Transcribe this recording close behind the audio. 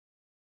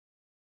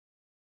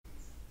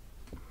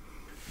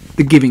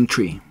The Giving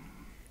Tree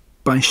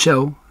by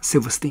Shel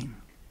Silverstein.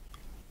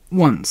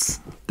 Once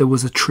there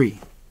was a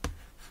tree,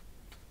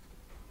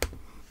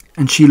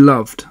 and she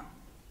loved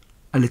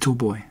a little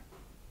boy.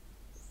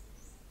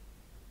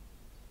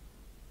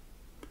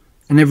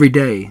 And every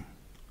day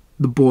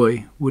the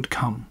boy would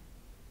come,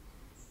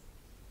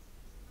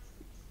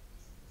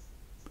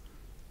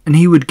 and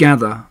he would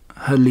gather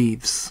her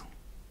leaves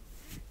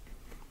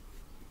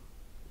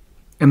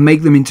and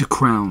make them into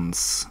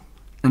crowns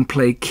and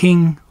play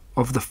king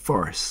of the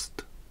forest.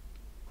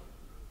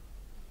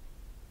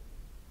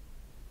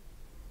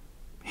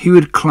 He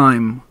would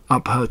climb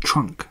up her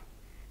trunk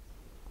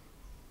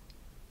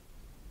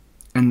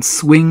and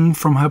swing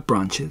from her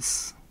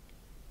branches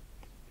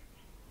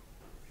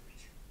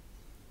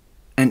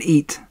and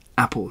eat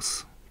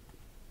apples.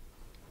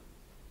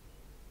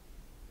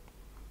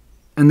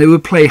 And they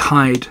would play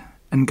hide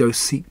and go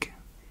seek.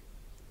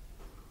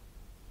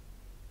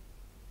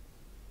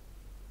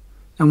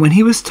 And when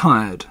he was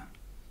tired,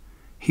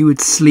 he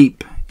would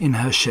sleep in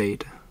her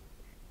shade.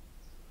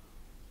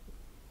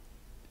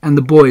 And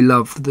the boy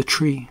loved the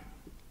tree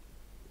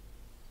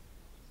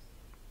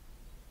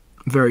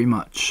very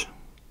much.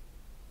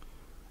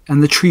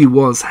 And the tree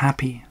was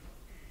happy.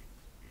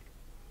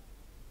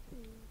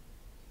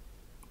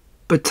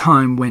 But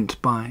time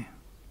went by.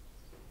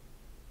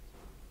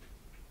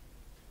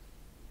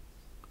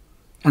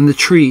 And the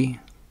tree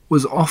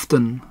was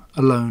often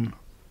alone.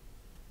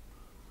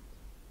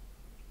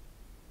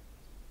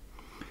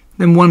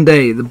 Then one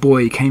day the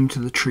boy came to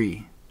the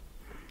tree,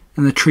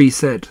 and the tree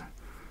said,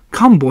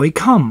 "Come, boy,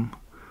 come.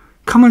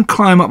 Come and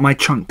climb up my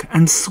trunk,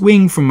 and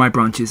swing from my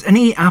branches, and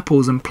eat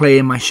apples and play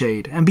in my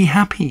shade, and be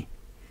happy."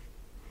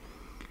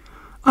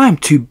 "I am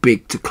too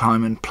big to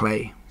climb and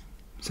play,"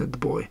 said the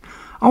boy.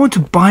 "I want to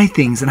buy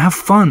things and have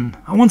fun.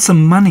 I want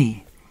some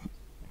money."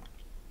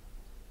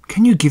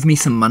 "Can you give me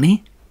some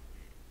money?"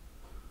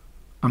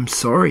 "I'm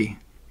sorry,"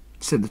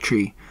 said the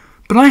tree,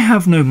 "but I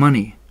have no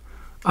money.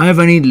 I have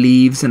only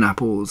leaves and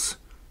apples.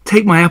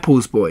 Take my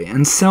apples, boy,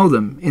 and sell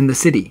them in the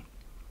city.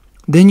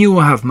 Then you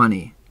will have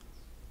money,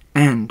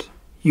 and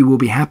you will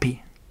be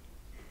happy."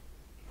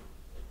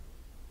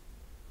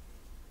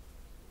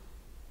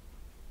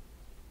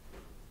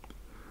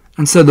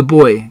 And so the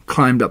boy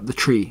climbed up the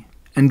tree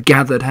and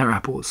gathered her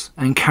apples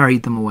and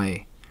carried them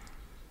away,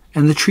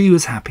 and the tree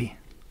was happy.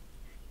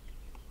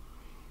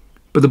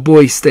 But the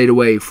boy stayed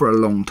away for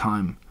a long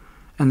time,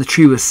 and the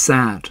tree was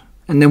sad.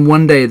 And then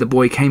one day the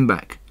boy came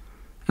back,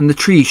 and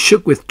the tree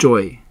shook with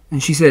joy,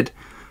 and she said,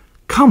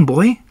 "Come,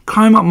 boy,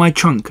 climb up my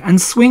trunk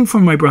and swing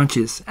from my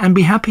branches and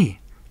be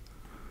happy."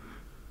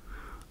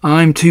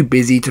 "I'm too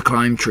busy to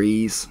climb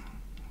trees,"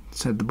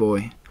 said the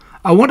boy.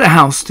 "I want a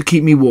house to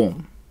keep me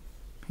warm,"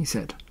 he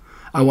said.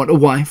 "I want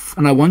a wife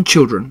and I want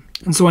children,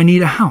 and so I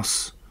need a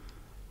house.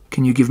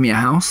 Can you give me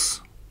a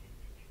house?"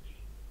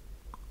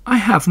 "I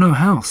have no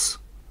house,"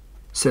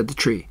 said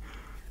the tree.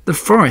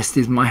 "The forest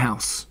is my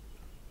house.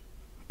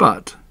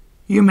 But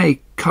you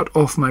may cut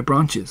off my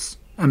branches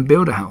and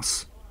build a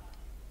house.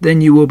 Then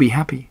you will be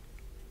happy."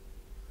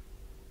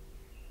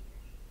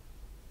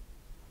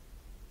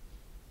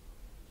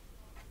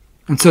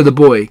 And so the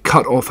boy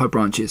cut off her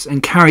branches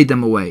and carried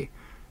them away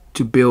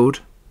to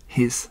build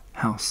his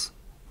house.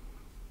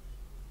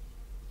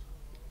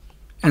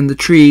 And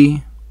the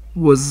tree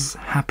was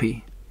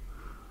happy.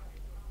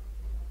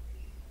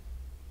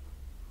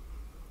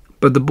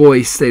 But the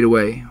boy stayed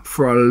away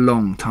for a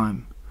long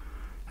time.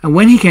 And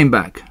when he came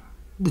back,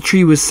 the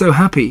tree was so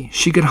happy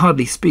she could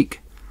hardly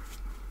speak.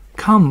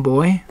 "Come,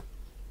 boy,"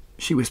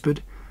 she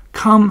whispered.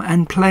 "Come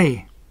and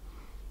play."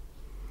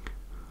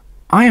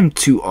 "I am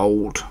too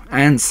old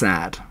and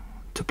sad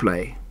to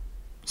play,"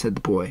 said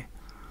the boy.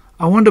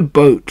 "I want a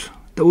boat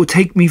that will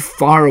take me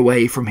far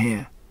away from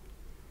here.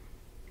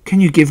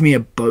 Can you give me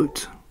a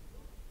boat?"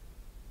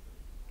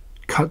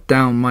 "Cut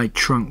down my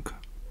trunk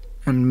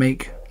and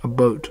make a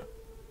boat,"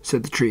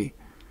 said the tree.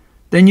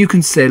 "Then you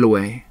can sail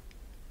away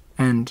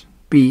and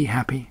be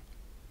happy."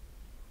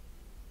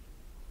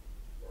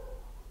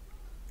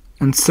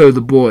 And so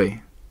the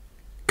boy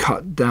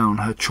cut down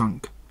her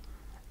trunk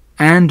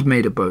and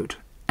made a boat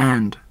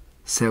and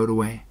sailed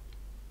away.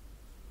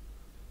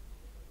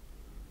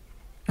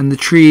 And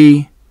the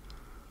tree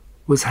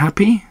was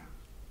happy,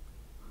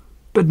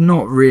 but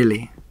not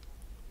really.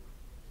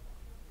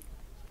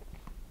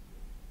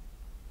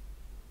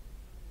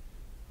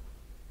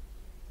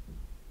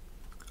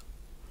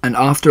 And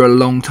after a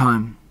long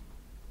time,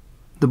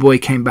 the boy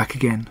came back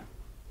again.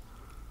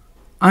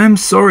 "I am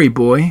sorry,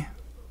 boy,"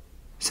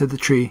 said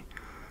the tree,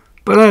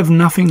 "but I have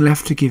nothing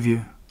left to give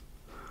you.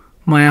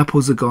 My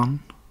apples are gone."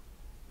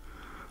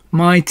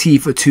 "My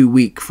teeth are too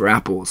weak for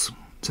apples,"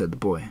 said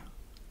the boy.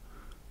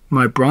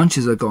 "My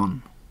branches are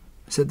gone,"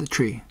 said the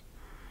tree.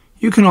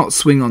 "You cannot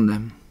swing on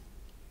them."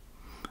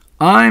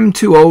 "I'm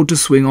too old to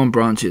swing on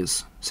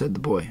branches," said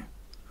the boy.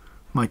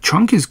 "My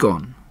trunk is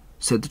gone,"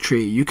 said the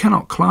tree. "You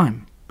cannot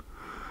climb."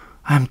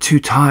 "I am too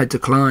tired to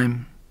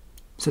climb,"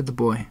 said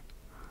the boy.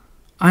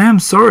 "I am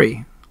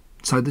sorry,"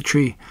 sighed the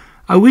tree.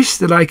 "I wish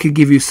that I could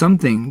give you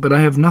something, but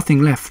I have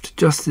nothing left,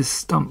 just this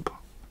stump."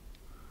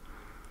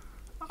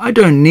 "I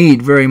don't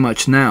need very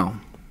much now,"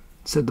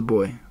 said the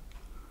boy.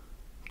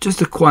 "Just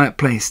a quiet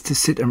place to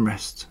sit and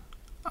rest.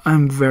 I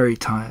am very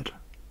tired."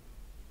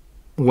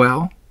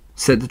 "Well,"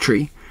 said the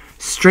tree,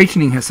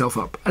 straightening herself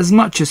up as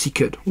much as she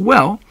could,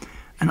 "well,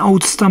 an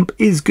old stump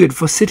is good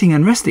for sitting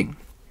and resting.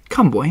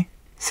 Come, boy,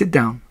 sit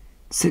down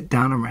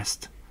and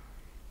rest."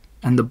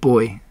 And the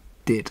boy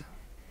did.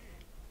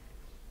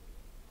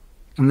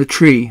 And the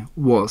tree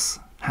was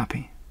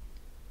happy.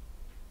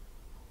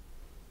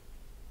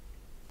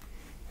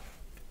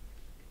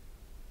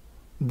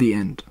 The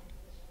end.